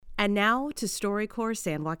And now to StoryCorps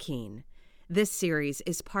San Joaquin. This series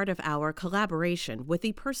is part of our collaboration with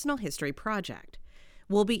the Personal History Project.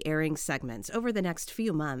 We'll be airing segments over the next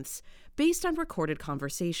few months based on recorded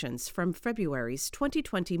conversations from February's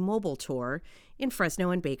 2020 mobile tour in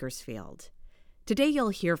Fresno and Bakersfield. Today you'll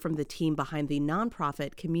hear from the team behind the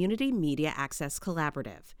nonprofit Community Media Access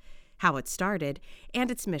Collaborative, how it started,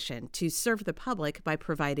 and its mission to serve the public by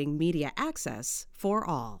providing media access for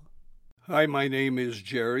all. Hi, my name is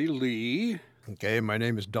Jerry Lee. Okay, my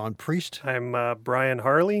name is Don Priest. I'm Brian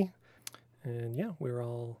Harley, and we're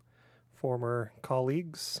all former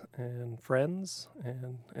colleagues and friends,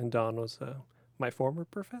 and Don was my former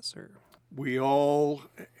professor. We all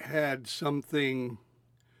had something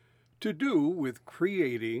to do with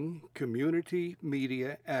creating Community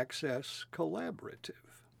Media Access Collaborative.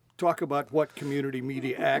 Talk about what Community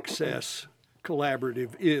Media Access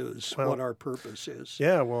Collaborative is, what our purpose is.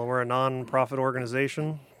 Yeah, well, we're a nonprofit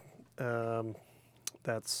organization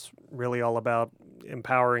that's really all about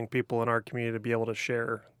empowering people in our community to be able to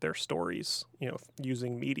share their stories,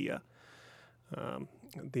 using media.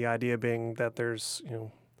 The idea being that there's,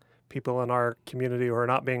 people in our community who are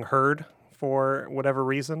not being heard for whatever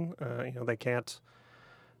reason. They can't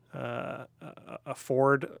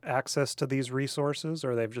afford access to these resources,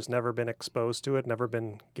 or they've just never been exposed to it, never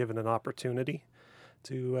been given an opportunity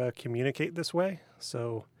to communicate this way.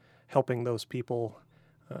 So helping those people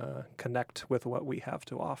connect with what we have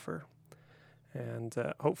to offer, and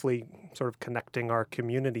hopefully sort of connecting our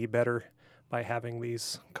community better by having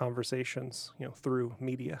these conversations, through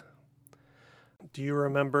media. Do you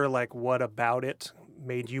remember, what about it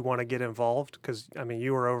made you want to get involved? Because,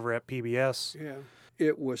 you were over at PBS. Yeah.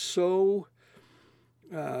 It was so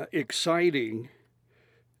exciting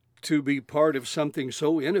to be part of something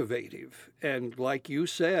so innovative. And like you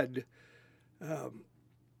said,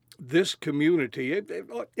 this community,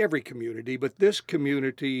 every community, but this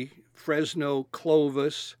community, Fresno,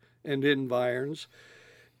 Clovis, and environs,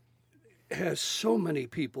 has so many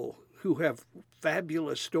people who have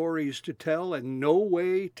fabulous stories to tell and no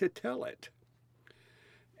way to tell it.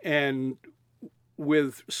 And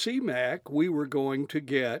with CMAC, we were going to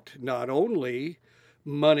get not only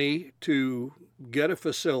money to get a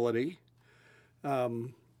facility,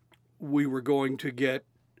 we were going to get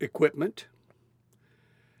equipment,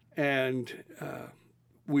 and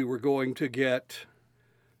we were going to get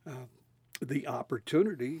the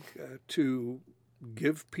opportunity to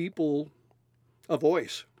give people a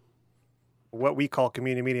voice. What we call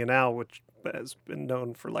community media now, which has been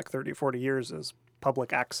known for 30, 40 years, is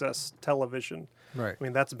public access television. Right.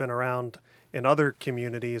 That's been around in other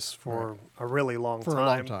communities for a really long time. For a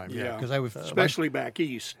long time, yeah. Because I was especially back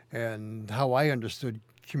east. And how I understood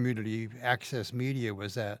community access media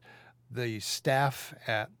was that the staff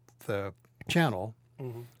at the channel,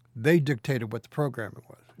 they dictated what the programming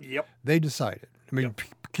was. Yep. They decided.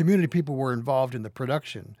 Community people were involved in the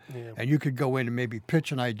production, and you could go in and maybe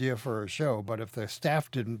pitch an idea for a show, but if the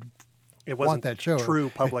staff didn't want that show, true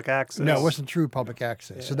public access. No, it wasn't true public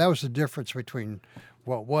access. Yeah. So that was the difference between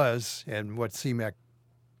what was and what CMAC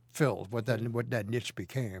filled, what that niche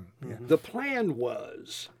became. Yeah. The plan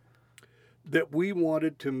was that we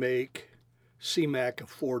wanted to make CMAC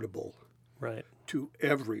affordable to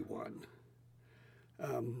everyone.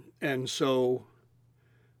 And so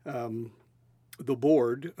the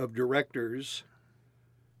board of directors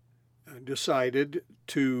decided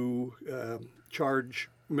to charge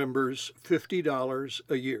members $50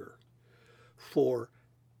 a year for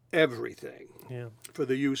everything. Yeah. For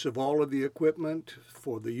the use of all of the equipment,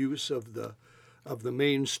 for the use of the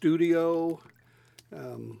main studio,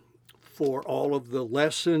 for all of the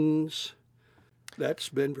lessons. That's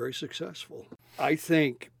been very successful. I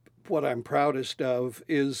think what I'm proudest of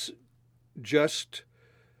is just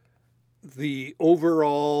the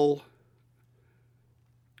overall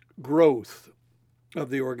growth of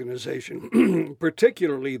the organization,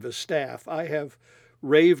 particularly the staff. I have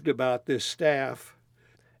raved about this staff.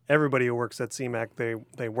 Everybody who works at CMAC,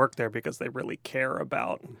 they work there because they really care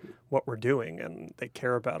about what we're doing, and they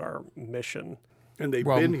care about our mission. And they've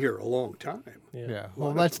been here a long time. Yeah.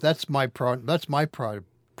 Well, that's my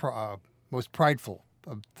most prideful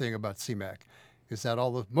thing about CMAC, is that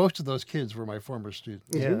most of those kids were my former students.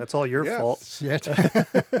 Yeah, that's all your fault. Yeah.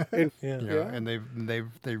 And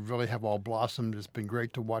they really have all blossomed. It's been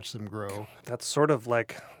great to watch them grow. That's sort of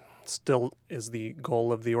still is the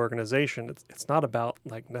goal of the organization. It's not about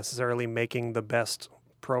necessarily making the best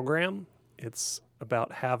program. It's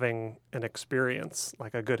about having an experience,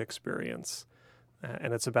 a good experience.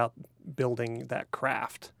 And it's about building that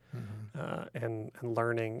craft. and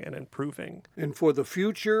learning and improving. And for the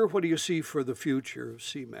future, what do you see for the future of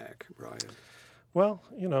CMAC, Brian? Well,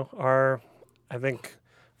 I think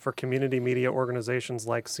for community media organizations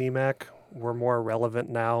like CMAC, we're more relevant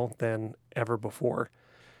now than ever before.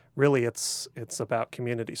 Really, it's about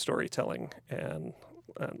community storytelling and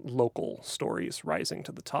local stories rising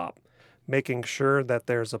to the top, making sure that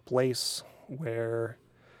there's a place where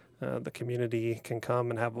the community can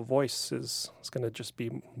come and have a voice is going to just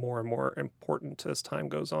be more and more important as time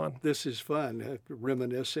goes on. This is fun,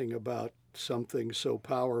 reminiscing about something so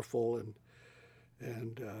powerful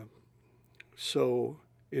and so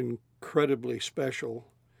incredibly special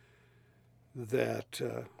that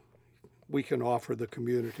we can offer the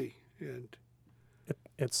community. And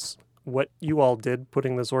it's what you all did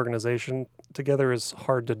putting this organization together is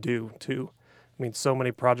hard to do too. I mean, so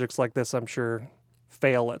many projects like this, I'm sure,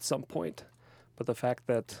 fail at some point, but the fact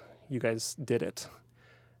that you guys did it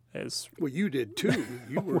is well, you did too.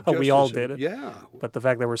 You were well, just we all as- did it. Yeah. But the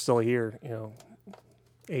fact that we're still here,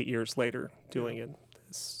 8 years later doing it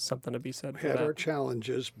is something to be said for Had that. our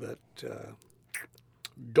challenges, but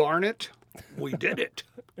darn it, we did it.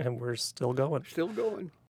 And we're still going. Still going.